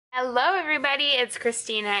Hello everybody, it's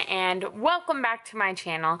Christina and welcome back to my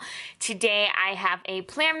channel. Today I have a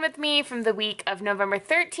plan with me from the week of November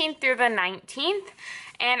 13th through the 19th,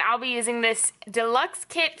 and I'll be using this deluxe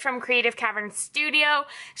kit from CreativeCavernStudio.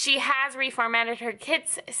 She has reformatted her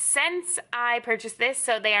kits since I purchased this,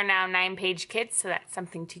 so they are now 9-page kits, so that's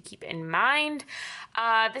something to keep in mind.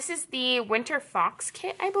 This is the Winter Fox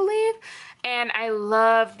kit, I believe, and I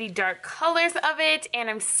love the dark colors of it, and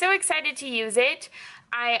I'm so excited to use it.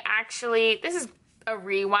 This is a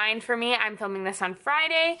rewind for me. I'm filming this on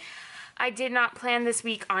Friday. I did not plan this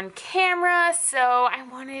week on camera, so I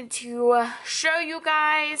wanted to show you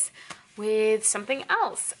guys with something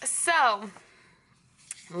else. So,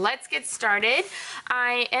 let's get started.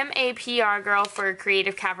 I am a PR girl for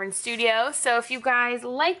CreativeCavernStudio, so if you guys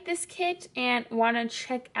like this kit and want to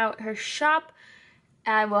check out her shop,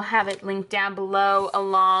 I will have it linked down below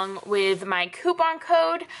along with my coupon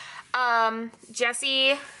code.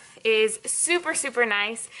 Jessie is super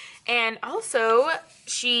nice, and also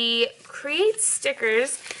she creates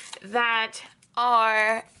stickers that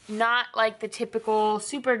are not like the typical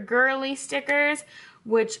super girly stickers,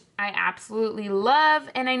 which I absolutely love,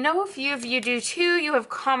 and I know a few of you do too. You have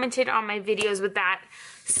commented on my videos with that,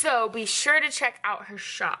 so be sure to check out her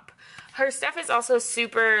shop. Her stuff is also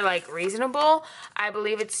super reasonable. I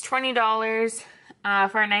believe it's $20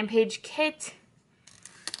 for a 9-page kit.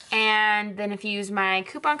 And then if you use my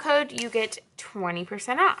coupon code, you get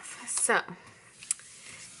 20% off. So,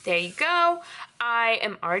 there you go. I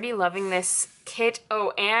am already loving this kit. Oh,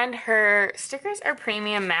 and her stickers are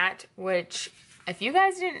premium matte, which, if you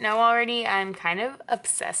guys didn't know already, I'm kind of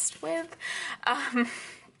obsessed with.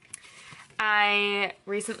 I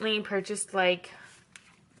recently purchased,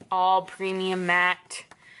 all premium matte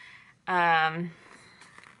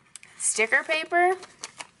sticker paper.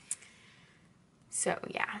 So,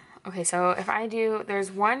 yeah. Okay, so if I do,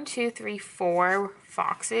 there's 4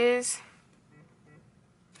 foxes.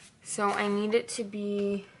 So I need it to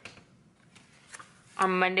be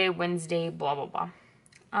on Monday, Wednesday, blah, blah, blah.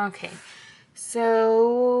 Okay,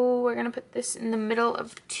 so we're gonna put this in the middle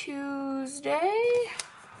of Tuesday.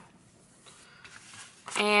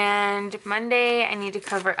 And Monday, I need to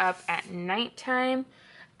cover up at nighttime.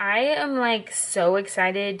 I am so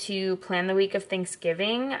excited to plan the week of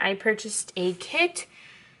Thanksgiving. I purchased a kit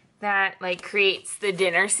that creates the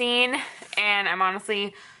dinner scene, and I'm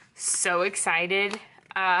honestly so excited.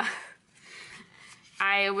 I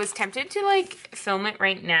was tempted to film it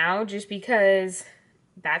right now just because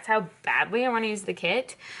that's how badly I want to use the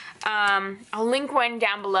kit. I'll link one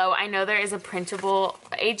down below. I know there is a printable,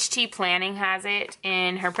 HT Planning has it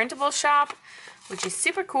in her printable shop, which is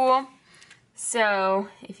super cool. So,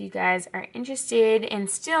 if you guys are interested and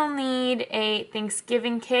still need a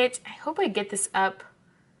Thanksgiving kit, I hope I get this up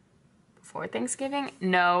before Thanksgiving.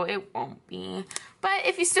 No, it won't be. But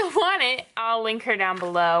if you still want it, I'll link her down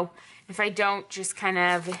below. If I don't, just kind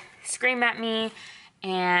of scream at me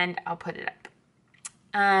and I'll put it up.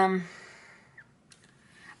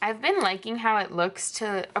 I've been liking how it looks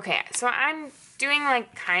okay, so I'm doing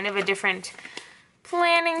kind of a different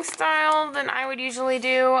planning style than I would usually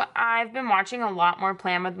do. I've been watching a lot more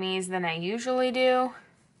Plan With Me's than I usually do,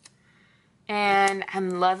 and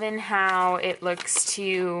I'm loving how it looks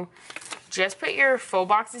to just put your full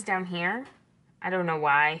boxes down here. I don't know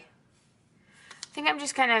why. I think I'm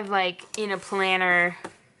just kind of in a planner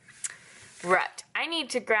rut. I need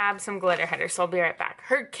to grab some glitter headers, so I'll be right back.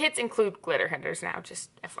 Her kits include glitter headers now, just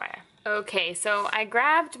FYI. Okay, so I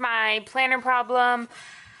grabbed my PlannerProblem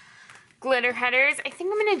glitter headers. I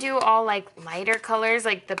think I'm gonna do all lighter colors,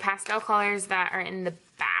 the pastel colors that are in the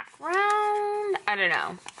background. I don't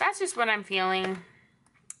know. That's just what I'm feeling.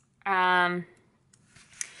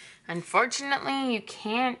 Unfortunately, you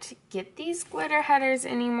can't get these glitter headers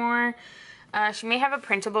anymore. She may have a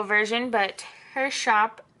printable version, but her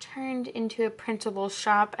shop turned into a printable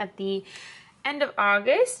shop at the end of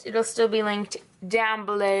August. It'll still be linked down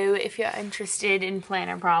below if you're interested in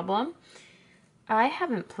PlannerProblem. I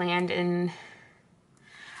haven't planned in...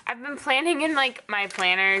 I've been planning in my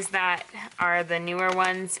planners that are the newer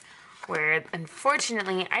ones, where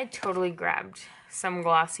unfortunately I totally grabbed some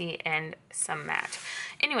glossy and some matte.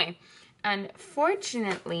 Anyway,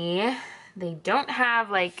 unfortunately they don't have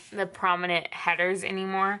the prominent headers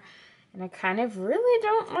anymore, and I kind of really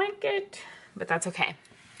don't like it, but that's okay.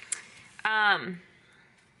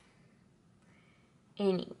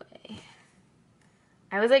 Anyway,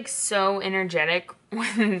 I was so energetic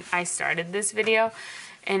when I started this video,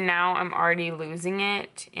 and now I'm already losing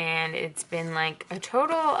it, and it's been a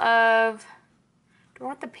total of, do I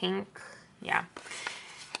want the pink? Yeah.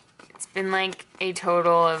 It's been a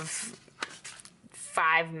total of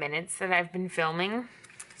 5 minutes that I've been filming.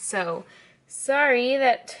 So sorry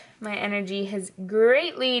that my energy has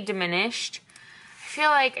greatly diminished. I feel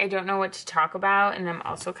like I don't know what to talk about, and I'm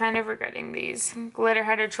also kind of regretting these glitter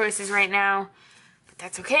header choices right now. But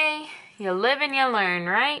that's okay. You live and you learn,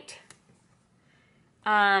 right?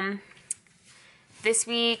 This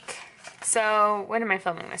week, so when am I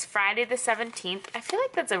filming this? Friday the 17th. I feel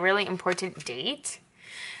like that's a really important date,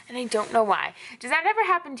 and I don't know why. Does that ever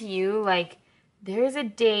happen to you? Like, there's a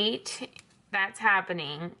date that's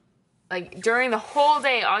happening, like during the whole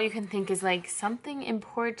day, all you can think is like, something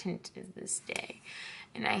important is this day,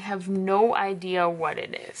 and I have no idea what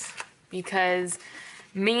it is, because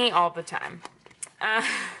me all the time.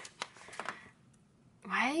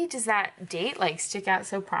 Why does that date like stick out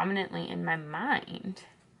so prominently in my mind?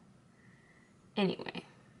 Anyway,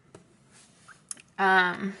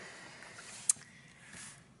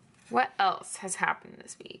 what else has happened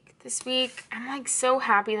this week? This week, I'm like so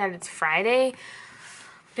happy that it's Friday,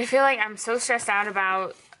 but I feel like I'm so stressed out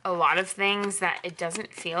about a lot of things that it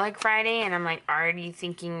doesn't feel like Friday, and I'm like already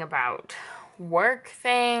thinking about work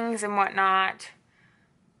things and whatnot.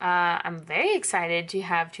 I'm very excited to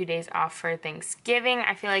have 2 days off for Thanksgiving.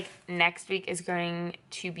 I feel like next week is going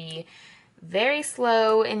to be very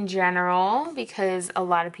slow in general because a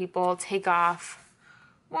lot of people take off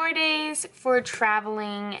more days for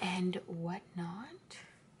traveling and whatnot.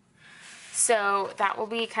 So that will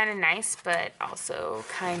be kind of nice, but also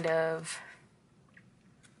kind of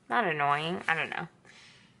not annoying. I don't know.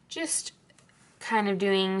 Just kind of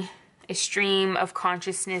doing a stream of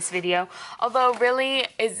consciousness video. Although really,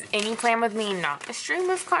 is any plan with me not a stream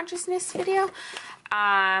of consciousness video?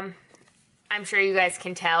 I'm sure you guys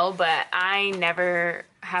can tell, but I never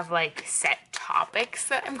have like set topics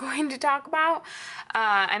that I'm going to talk about.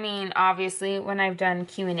 I mean, obviously when I've done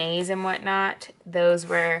Q&As and whatnot, those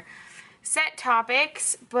were set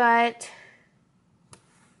topics, but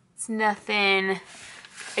it's nothing.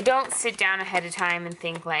 I don't sit down ahead of time and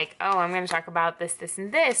think like, oh, I'm going to talk about this, this,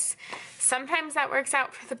 and this. Sometimes that works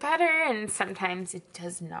out for the better, and sometimes it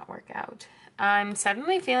does not work out. I'm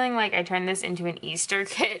suddenly feeling like I turned this into an Easter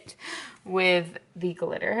kit with the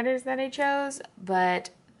glitter headers that I chose,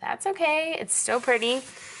 but that's okay. It's still pretty.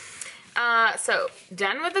 So,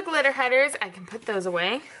 done with the glitter headers. I can put those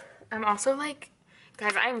away. I'm also like,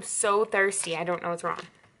 guys, I'm so thirsty. I don't know what's wrong.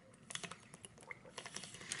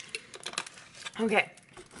 Okay.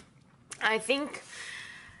 I think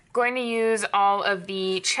I'm going to use all of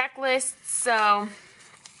the checklists. So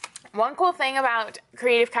one cool thing about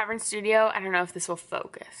CreativeCavernStudio, I don't know if this will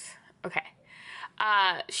focus. Okay.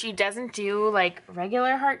 She doesn't do like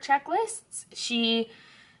regular heart checklists. She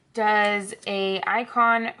does a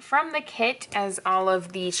icon from the kit as all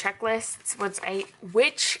of the checklists,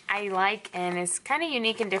 which I like and is kind of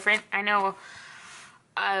unique and different. I know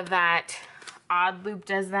that Odd Loop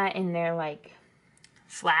does that in their like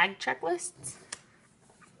flag checklists.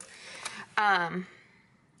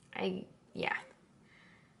 Yeah.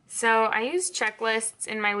 So I use checklists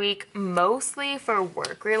in my week mostly for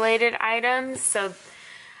work-related items. So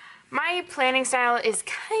my planning style is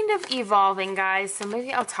kind of evolving, guys, so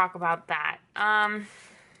maybe I'll talk about that.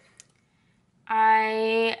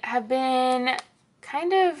 I have been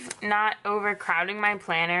kind of not overcrowding my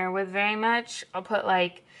planner with very much. I'll put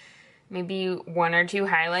like maybe 1 or 2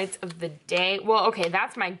 highlights of the day. Well, okay,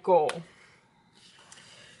 that's my goal.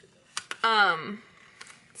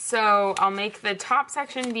 So I'll make the top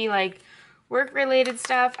section be like work-related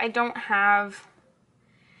stuff. I don't have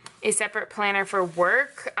a separate planner for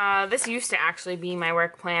work. This used to actually be my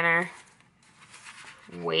work planner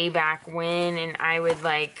way back when, and I would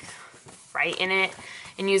like write in it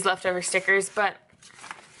and use leftover stickers, but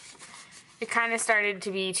it kind of started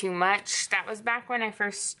to be too much. That was back when I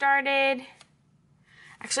first started.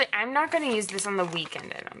 Actually, I'm not going to use this on the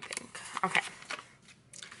weekend, I don't think. Okay.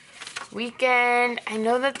 Weekend. I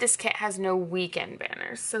know that this kit has no weekend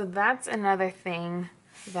banners, so that's another thing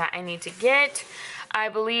that I need to get. I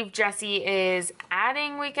believe Jessie is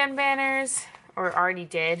adding weekend banners, or already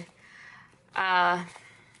did. I'm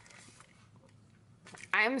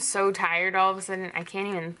so tired all of a sudden, I can't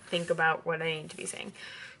even think about what I need to be saying.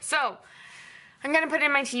 So, I'm going to put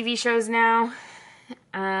in my TV shows now.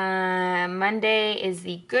 Monday is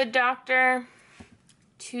The Good Doctor.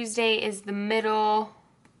 Tuesday is The Middle.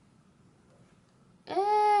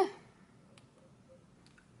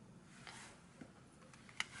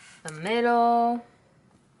 The Middle.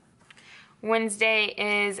 Wednesday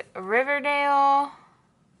is Riverdale.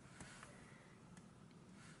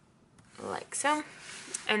 Like so.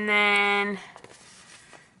 And then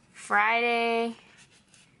Friday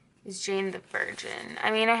is Jane the Virgin.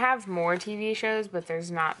 I mean, I have more TV shows, but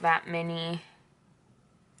there's not that many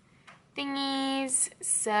thingies.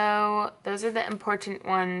 So those are the important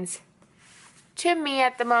ones to me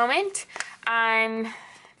at the moment. I'm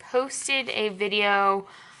posted a video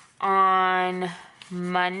on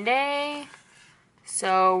Monday,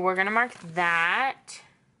 so we're gonna mark that.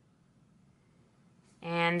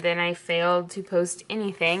 And then I failed to post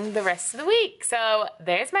anything the rest of the week. So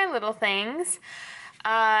there's my little things.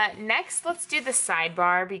 Next, let's do the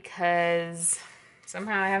sidebar because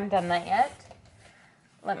somehow I haven't done that yet.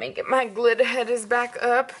 Let me get my glitter headers back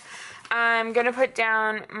up. I'm gonna put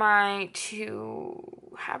down my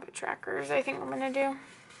 2 habit trackers. I think I'm gonna do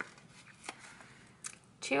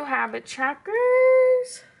 2 habit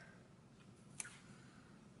trackers,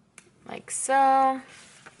 like so.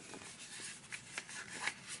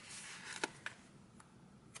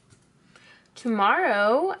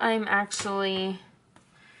 Tomorrow, I'm actually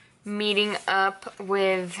meeting up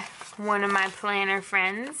with one of my planner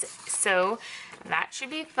friends, so that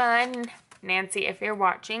should be fun. Nancy, if you're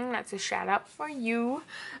watching, that's a shout out for you.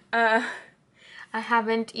 I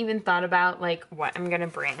haven't even thought about like what I'm gonna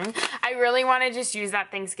bring. I really want to just use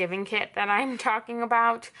that Thanksgiving kit that I'm talking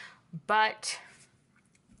about, but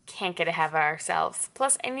can't get ahead of ourselves.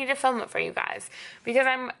 Plus, I need to film it for you guys because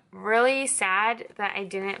I'm really sad that I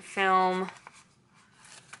didn't film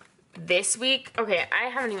this week. Okay, I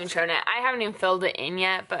haven't even shown it. I haven't even filled it in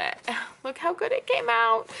yet, but look how good it came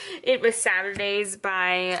out. It was Saturdays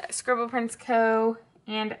by Scribble Prints Co.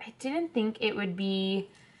 And I didn't think it would be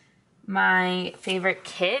my favorite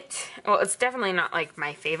kit. Well, it's definitely not like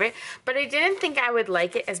my favorite, but I didn't think I would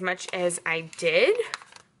like it as much as I did.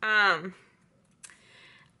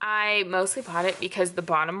 I mostly bought it because the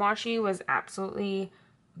bottom washi was absolutely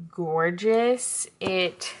gorgeous.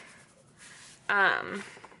 It,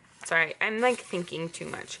 sorry, I'm like thinking too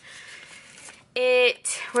much.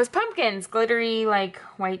 It was pumpkins, glittery like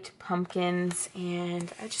white pumpkins,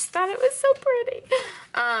 and I just thought it was so pretty.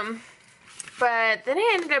 But then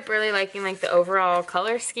I ended up really liking like the overall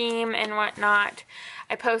color scheme and whatnot.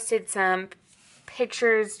 I posted some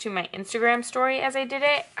pictures to my Instagram story as I did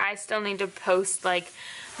it. I still need to post like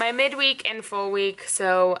my midweek and full week,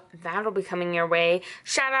 so that'll be coming your way.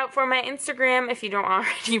 Shout out for my Instagram if you don't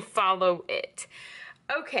already follow it.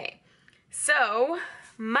 Okay, so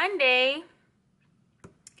Monday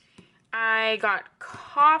I got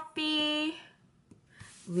coffee.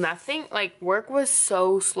 Nothing, like work was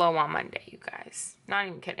so slow on Monday, you guys. Not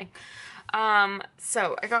even kidding.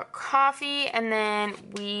 So I got coffee and then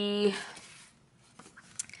we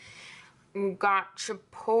got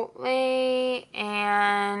Chipotle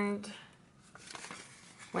and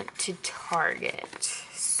went to Target.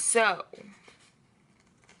 So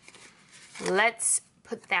let's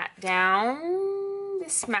put that down.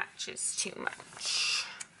 This matches too much.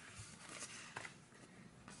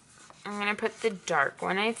 I'm gonna put the dark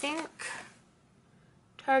one, I think.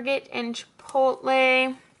 Target and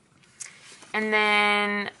Chipotle. And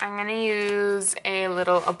then I'm gonna use a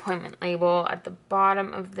little appointment label at the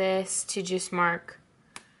bottom of this to just mark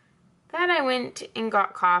that I went and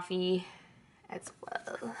got coffee as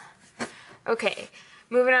well. Okay,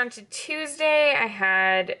 moving on to Tuesday, I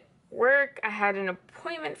had work. I had an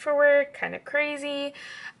appointment for work, kind of crazy.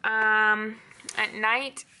 At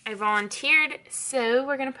night, I volunteered, so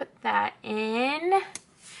we're gonna put that in.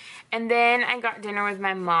 And then I got dinner with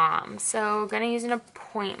my mom, so gonna use an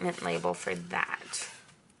appointment label for that.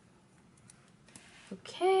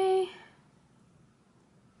 Okay,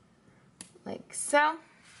 like so.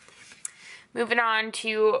 Moving on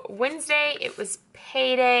to Wednesday, it was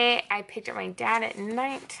payday. I picked up my dad at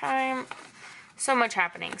nighttime. So much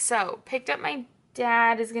happening. So, picked up my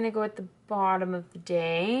dad is gonna go at the bottom of the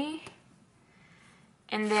day.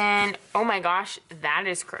 And then, oh my gosh, that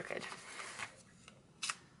is crooked.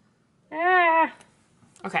 Ah.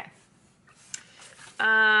 Okay.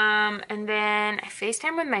 And then I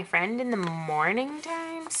FaceTime with my friend in the morning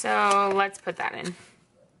time, so let's put that in.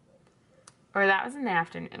 Or that was in the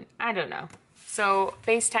afternoon. I don't know. So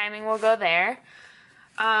FaceTiming will go there.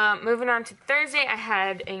 Moving on to Thursday, I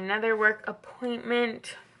had another work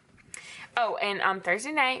appointment. Oh, and on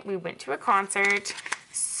Thursday night, we went to a concert.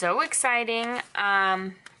 So exciting.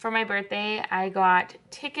 For my birthday, I got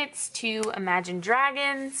tickets to Imagine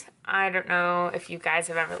Dragons. I don't know if you guys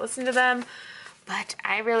have ever listened to them, but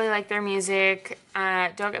I really like their music.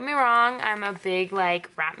 Don't get me wrong, I'm a big like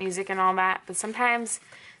rap music and all that, but sometimes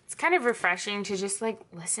it's kind of refreshing to just like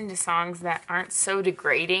listen to songs that aren't so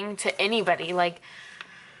degrading to anybody. Like,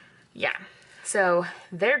 yeah, so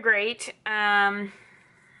they're great. And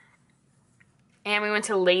we went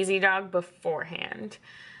to Lazy Dog beforehand.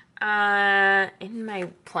 In my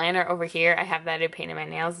planner over here, I have that I painted my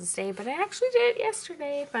nails this day, but I actually did it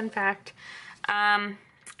yesterday, fun fact.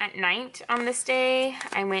 At night on this day,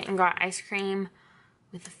 I went and got ice cream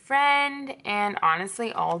with a friend, and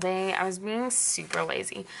honestly, all day, I was being super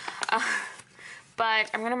lazy.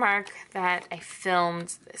 But I'm gonna mark that I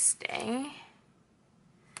filmed this day.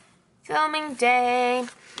 Filming day.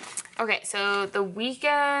 Okay, so the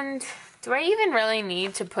weekend, do I even really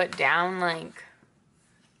need to put down like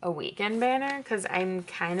a weekend banner? Because I'm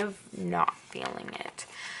kind of not feeling it.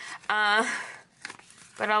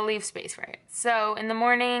 But I'll leave space for it. So in the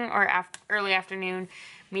morning or early afternoon,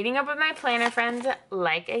 meeting up with my planner friends,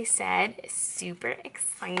 like I said, super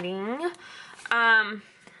exciting. And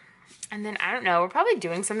then I don't know, we're probably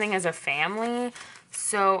doing something as a family.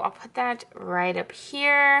 So I'll put that right up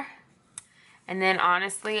here. And then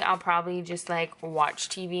honestly, I'll probably just like watch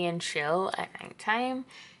TV and chill at nighttime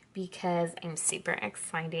because I'm super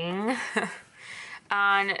exciting.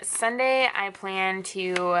 On Sunday, I plan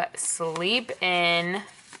to sleep in.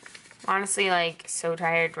 Honestly, like, so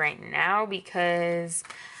tired right now because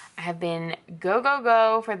I have been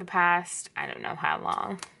go for the past, I don't know how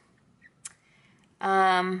long.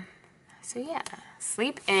 So yeah,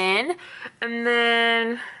 sleep in. And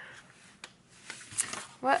then,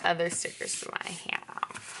 what other stickers do I have?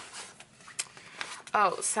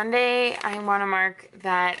 Oh, Sunday, I want to mark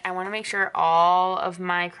that I want to make sure all of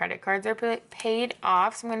my credit cards are paid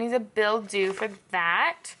off. So I'm going to use a bill due for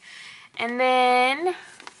that. And then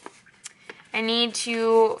I need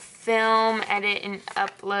to film, edit, and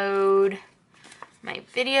upload my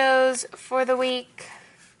videos for the week.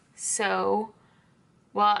 So,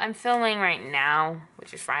 well, I'm filming right now,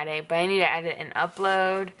 which is Friday, but I need to edit and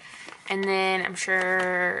upload. And then I'm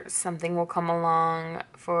sure something will come along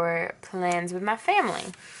for plans with my family.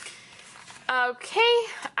 Okay,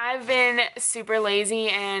 I've been super lazy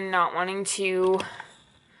and not wanting to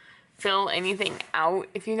fill anything out.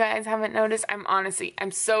 If you guys haven't noticed,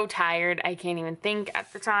 I'm so tired. I can't even think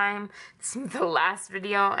at the time. This is the last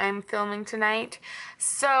video I'm filming tonight.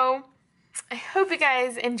 So I hope you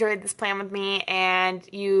guys enjoyed this plan with me and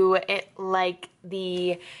you like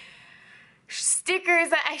the stickers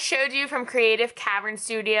that I showed you from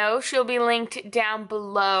CreativeCavernStudio. She'll be linked down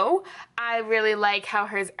below. I really like how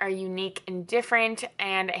hers are unique and different,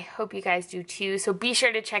 and I hope you guys do too. So be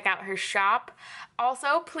sure to check out her shop.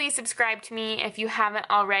 Also, please subscribe to me if you haven't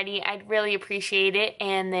already. I'd really appreciate it,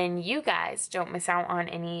 and then you guys don't miss out on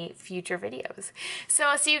any future videos. So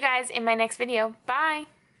I'll see you guys in my next video. Bye!